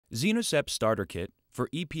Xenosep Starter Kit for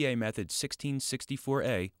EPA Method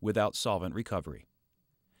 1664A without solvent recovery.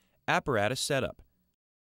 Apparatus Set Up.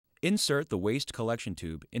 Insert the waste collection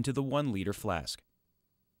tube into the 1-liter flask.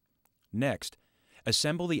 Next,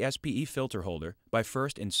 assemble the SPE filter holder by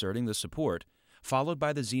first inserting the support, followed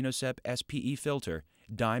by the Xenosep SPE filter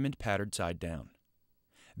diamond patterned side down.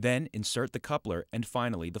 Then insert the coupler and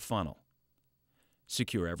finally the funnel.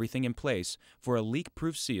 Secure everything in place for a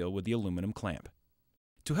leak-proof seal with the aluminum clamp.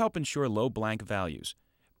 To help ensure low blank values,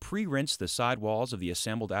 pre-rinse the side walls of the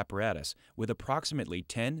assembled apparatus with approximately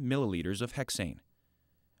 10 milliliters of hexane.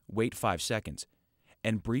 Wait 5 seconds,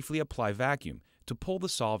 and briefly apply vacuum to pull the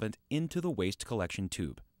solvent into the waste collection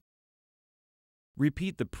tube.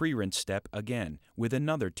 Repeat the pre-rinse step again with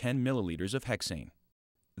another 10 milliliters of hexane.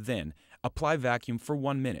 Then, apply vacuum for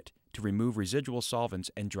 1 minute to remove residual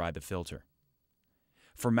solvents and dry the filter.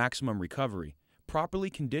 For maximum recovery, properly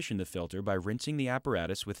condition the filter by rinsing the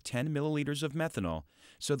apparatus with 10 milliliters of methanol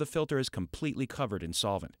so the filter is completely covered in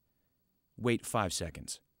solvent. Wait 5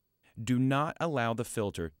 seconds. Do not allow the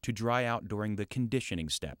filter to dry out during the conditioning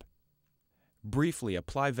step. Briefly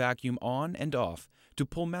apply vacuum on and off to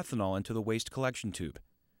pull methanol into the waste collection tube.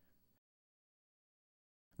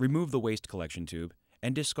 Remove the waste collection tube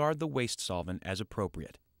and discard the waste solvent as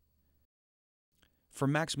appropriate. For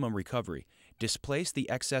maximum recovery, displace the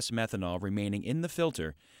excess methanol remaining in the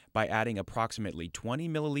filter by adding approximately 20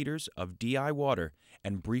 milliliters of DI water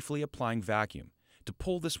and briefly applying vacuum to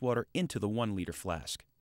pull this water into the 1-liter flask.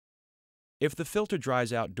 If the filter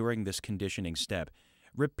dries out during this conditioning step,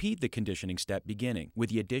 repeat the conditioning step beginning with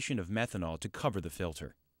the addition of methanol to cover the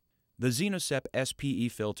filter. The Xenosep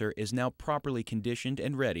SPE filter is now properly conditioned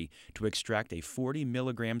and ready to extract a 40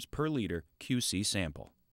 milligrams per liter QC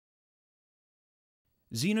sample.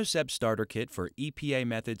 Xenosep Starter Kit for EPA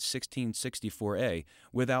Method 1664A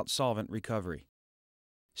without solvent recovery.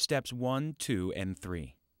 Steps 1, 2, and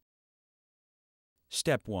 3.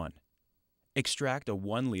 Step 1. Extract a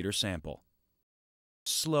 1-liter sample.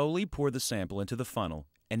 Slowly pour the sample into the funnel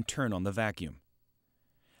and turn on the vacuum.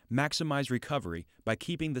 Maximize recovery by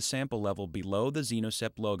keeping the sample level below the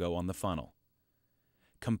Xenosep logo on the funnel.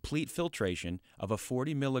 Complete filtration of a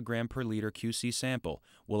 40 milligram per liter QC sample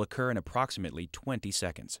will occur in approximately 20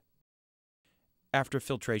 seconds. After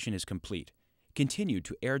filtration is complete, continue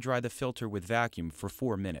to air dry the filter with vacuum for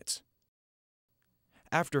 4 minutes.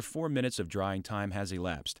 After 4 minutes of drying time has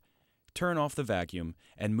elapsed, turn off the vacuum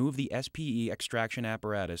and move the SPE extraction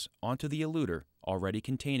apparatus onto the eluter already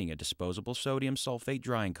containing a disposable sodium sulfate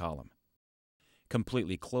drying column.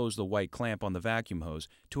 Completely close the white clamp on the vacuum hose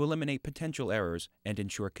to eliminate potential errors and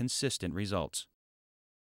ensure consistent results.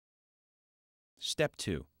 Step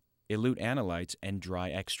 2. Elute analytes and dry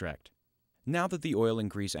extract. Now that the oil and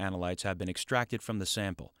grease analytes have been extracted from the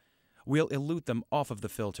sample, we'll elute them off of the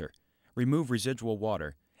filter, remove residual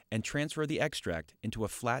water, and transfer the extract into a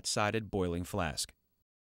flat-sided boiling flask.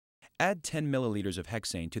 Add 10 milliliters of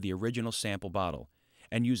hexane to the original sample bottle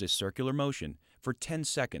and use a circular motion for 10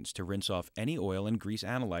 seconds to rinse off any oil and grease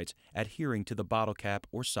analytes adhering to the bottle cap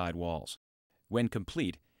or side walls. When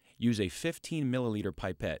complete, use a 15 milliliter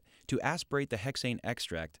pipette to aspirate the hexane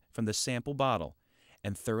extract from the sample bottle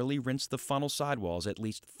and thoroughly rinse the funnel sidewalls at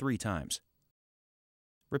least 3 times.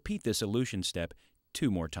 Repeat this elution step 2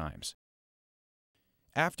 more times.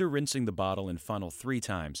 After rinsing the bottle and funnel 3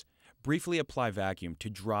 times, briefly apply vacuum to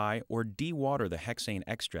dry or dewater the hexane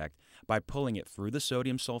extract by pulling it through the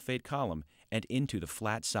sodium sulfate column and into the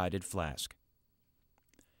flat-sided flask.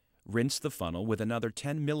 Rinse the funnel with another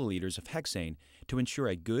 10 milliliters of hexane to ensure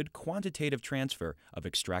a good quantitative transfer of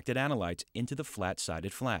extracted analytes into the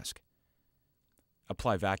flat-sided flask.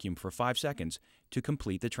 Apply vacuum for 5 seconds to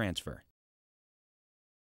complete the transfer.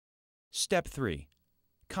 Step 3.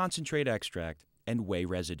 Concentrate extract and weigh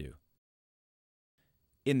residue.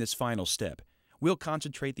 In this final step, we'll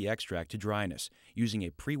concentrate the extract to dryness using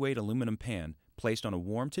a pre-weighed aluminum pan placed on a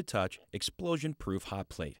warm-to-touch, explosion-proof hot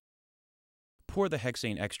plate. Pour the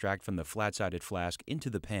hexane extract from the flat-sided flask into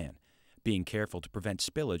the pan, being careful to prevent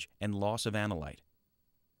spillage and loss of analyte.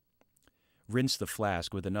 Rinse the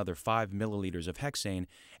flask with another 5 milliliters of hexane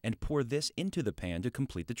and pour this into the pan to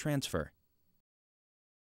complete the transfer.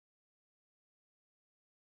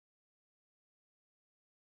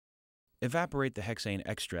 Evaporate the hexane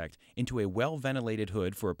extract into a well-ventilated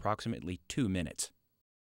hood for approximately 2 minutes.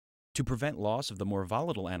 To prevent loss of the more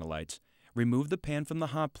volatile analytes, remove the pan from the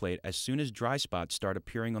hot plate as soon as dry spots start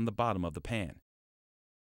appearing on the bottom of the pan,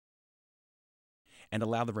 and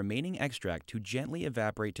allow the remaining extract to gently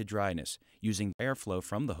evaporate to dryness using airflow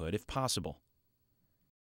from the hood if possible.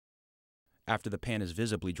 After the pan is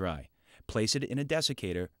visibly dry, place it in a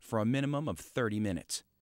desiccator for a minimum of 30 minutes.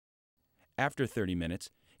 After 30 minutes,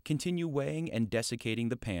 continue weighing and desiccating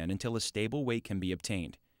the pan until a stable weight can be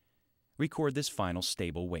obtained. Record this final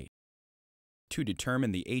stable weight. To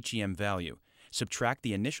determine the HEM value, subtract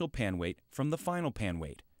the initial pan weight from the final pan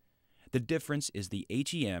weight. The difference is the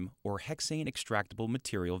HEM or hexane extractable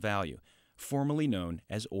material value, formerly known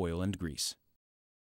as oil and grease.